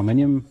 which is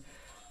aluminium,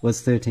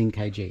 was 13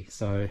 kg.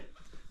 So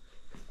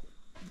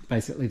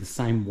basically the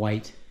same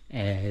weight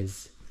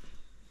as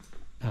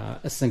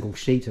a single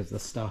sheet of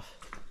this stuff.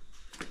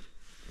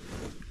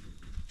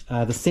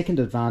 The second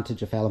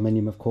advantage of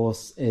aluminium, of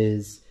course,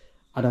 is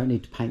I don't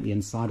need to paint the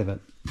inside of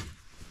it.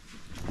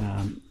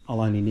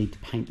 I'll only need to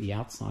paint the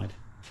outside,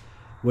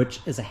 which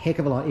is a heck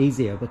of a lot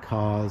easier,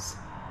 because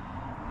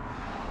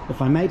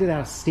if I made it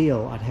out of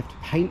steel, I'd have to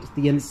paint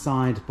the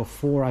inside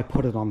before I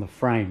put it on the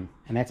frame,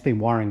 and that's been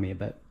worrying me a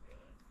bit.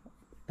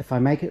 If I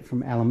make it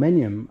from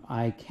aluminium,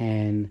 I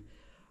can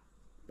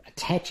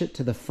attach it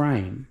to the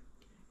frame,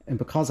 and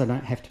because I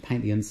don't have to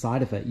paint the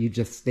inside of it, you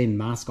just then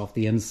mask off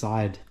the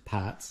inside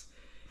parts,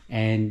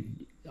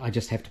 and I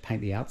just have to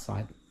paint the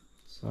outside.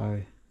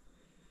 So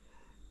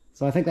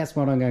I think that's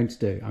what I'm going to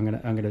do. I'm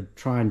going to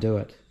try and do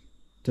it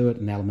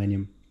in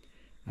aluminium.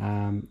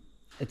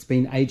 It's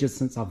been ages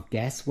since I've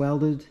gas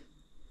welded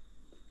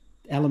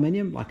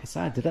aluminium. Like I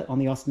say, I did it on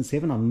the Austin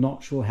 7. I'm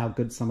not sure how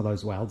good some of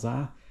those welds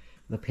are.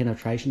 The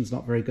penetration's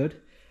not very good.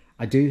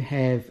 I do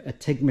have a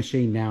TIG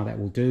machine now that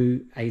will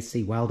do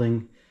AC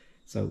welding,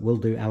 so it will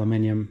do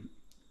aluminium.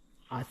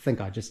 I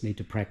think I just need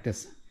to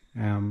practice.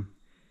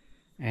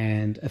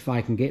 And if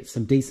I can get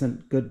some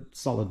decent, good,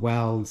 solid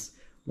welds,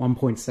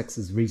 1.6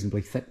 is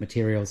reasonably thick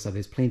material, so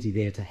there's plenty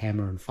there to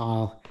hammer and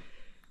file.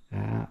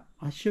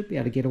 I should be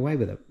able to get away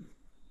with it.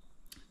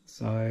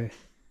 So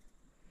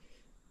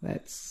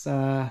that's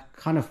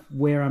kind of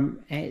where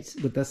I'm at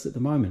with this at the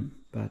moment.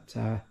 But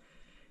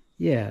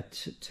yeah,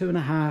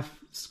 2.5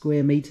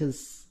 square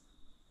meters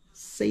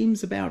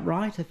seems about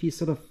right. If you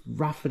sort of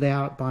rough it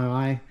out by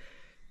eye,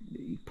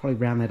 you probably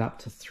round that up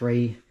to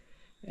 3.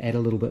 Add a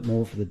little bit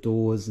more for the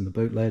doors and the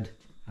boot lid.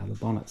 The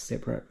bonnet's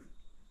separate,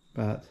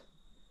 but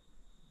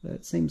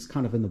it seems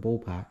kind of in the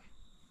ballpark.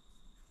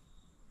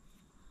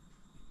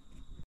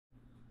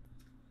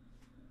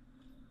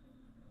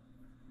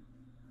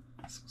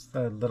 This was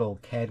the little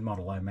CAD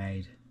model I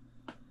made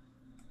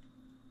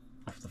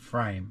of the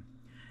frame,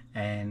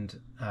 and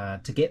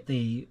to get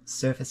the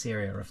surface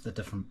area of the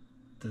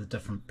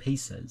different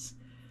pieces,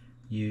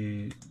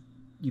 you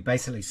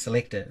basically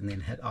select it and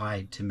then hit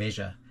I to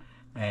measure,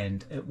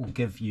 and it will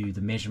give you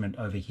the measurement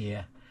over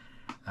here.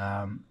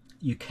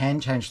 You can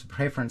change the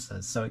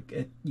preferences, so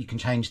you can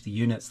change the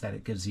units that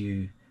it gives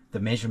you the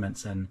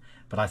measurements in,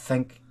 but I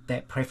think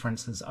that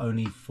preference is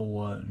only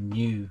for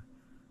new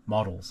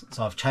models.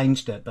 So I've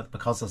changed it, but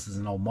because this is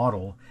an old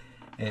model,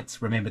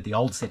 it's remembered the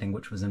old setting,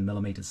 which was in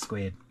millimeters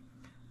squared.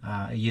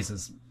 It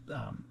uses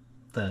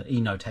the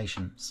E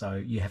notation, so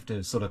you have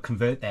to sort of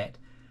convert that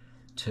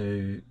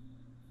to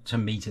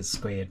meters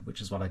squared,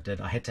 which is what I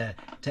did. I had to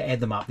add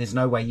them up. There's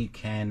no way you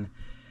can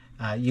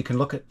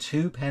look at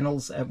two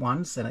panels at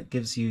once and it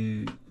gives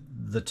you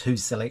the two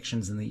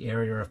selections in the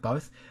area of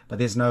both, but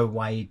there's no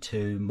way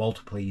to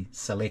multiply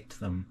select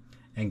them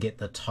and get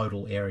the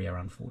total area,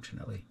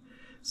 unfortunately.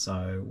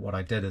 So what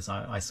I did is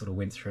I sort of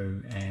went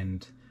through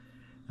and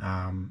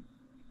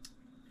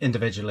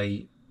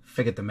individually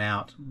figured them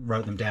out,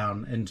 wrote them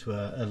down into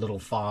a little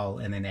file,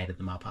 and then added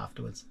them up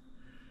afterwards.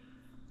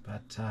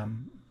 But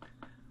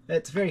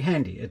it's very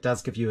handy. It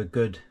does give you a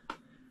good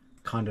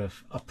kind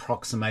of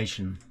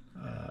approximation.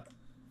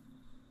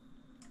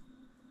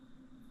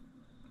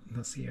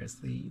 This here is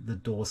the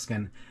door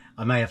skin.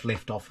 I may have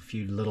left off a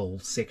few little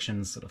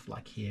sections, sort of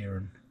like here,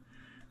 and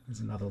there's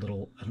another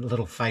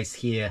little face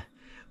here.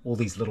 All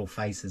these little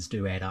faces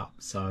do add up,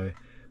 so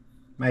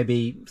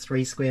maybe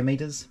 3 square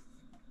meters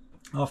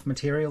of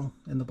material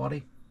in the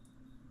body.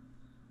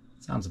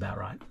 Sounds about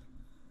right.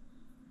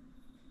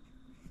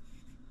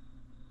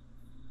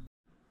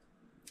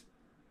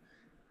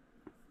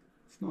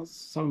 It's not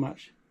so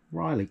much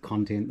Riley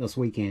content this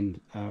weekend,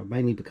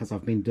 mainly because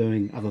I've been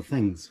doing other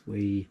things.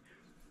 We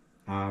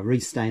are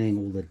restaining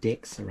all the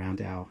decks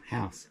around our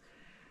house,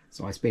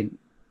 so I spent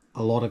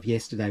a lot of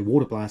yesterday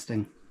water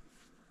blasting,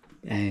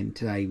 and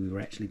today we were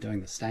actually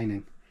doing the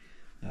staining.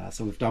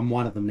 So we've done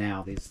one of them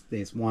now.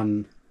 There's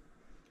one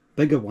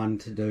bigger one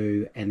to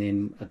do, and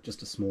then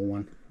just a small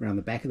one around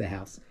the back of the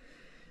house.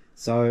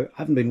 So I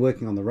haven't been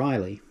working on the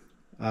Riley.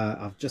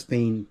 I've just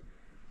been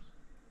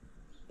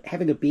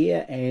having a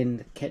beer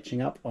and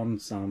catching up on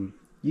some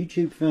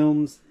YouTube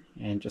films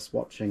and just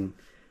watching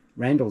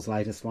Randall's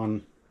latest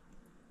one.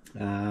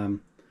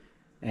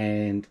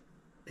 And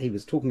he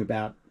was talking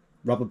about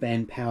rubber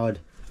band powered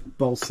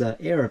balsa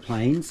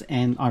aeroplanes,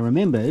 and I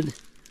remembered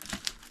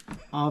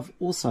I've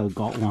also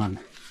got one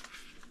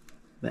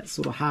that's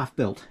sort of half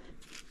built.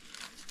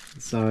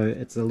 So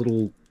it's a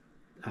little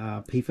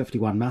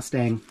P-51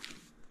 Mustang,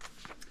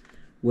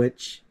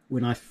 which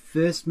when I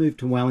first moved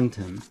to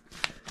Wellington,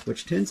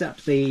 which turns out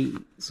to be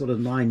sort of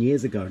 9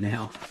 years ago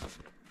now,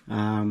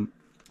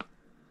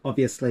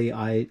 obviously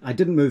I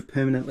didn't move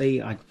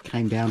permanently. I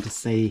came down to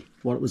see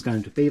what it was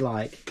going to be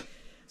like.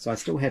 So I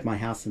still had my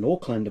house in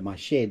Auckland and my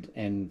shed,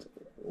 and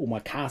all my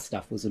car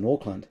stuff was in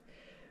Auckland.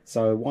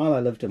 So while I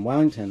lived in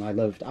Wellington, I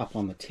lived up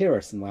on the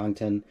terrace in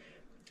Wellington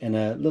in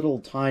a little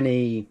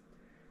tiny,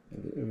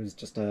 it was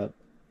just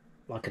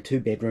like a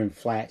 2-bedroom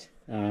flat.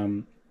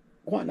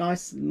 Quite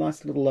nice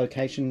little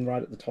location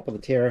right at the top of the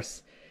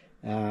terrace.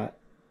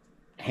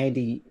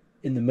 Handy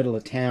in the middle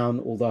of town,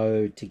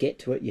 although to get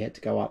to it you had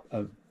to go up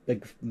a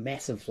big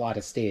massive flight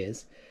of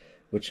stairs,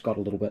 which got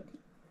a little bit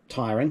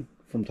tiring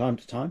from time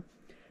to time.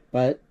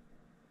 But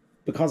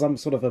because I'm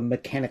sort of a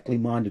mechanically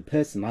minded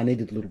person, I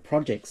needed little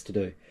projects to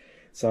do.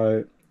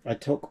 So I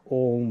took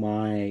all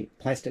my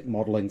plastic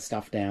modelling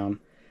stuff down,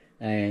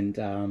 and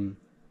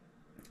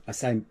I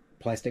say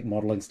plastic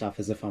modelling stuff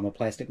as if I'm a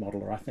plastic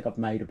modeler. I think I've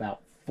made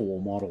about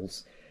 4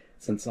 models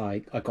since I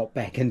got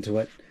back into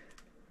it,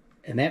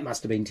 and that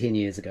must have been 10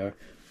 years ago.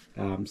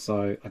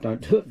 So I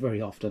don't do it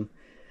very often.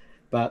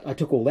 But I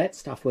took all that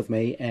stuff with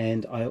me,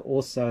 and I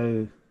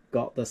also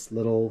got this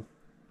little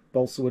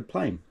balsa wood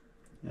plane,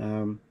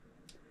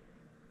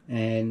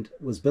 and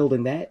was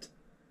building that,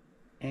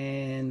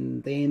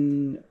 and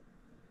then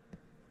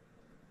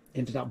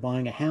ended up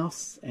buying a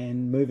house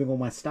and moving all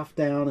my stuff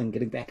down and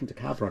getting back into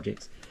car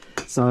projects.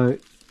 So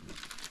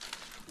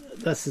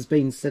this has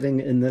been sitting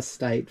in this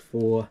state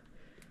for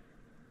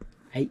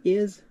 8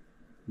 years,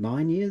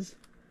 9 years,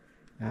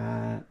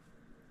 and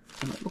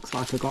it looks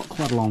like I got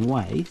quite a long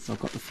way. So I've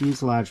got the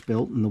fuselage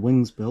built and the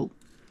wings built.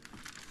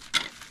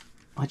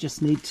 I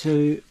just need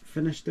to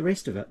finish the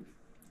rest of it.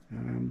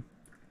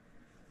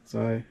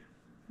 So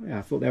yeah,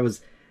 I thought that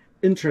was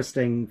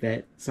interesting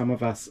that some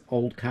of us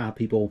old car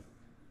people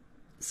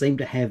seem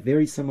to have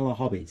very similar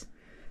hobbies.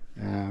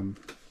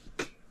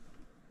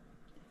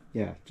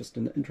 Yeah, just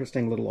an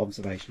interesting little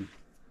observation.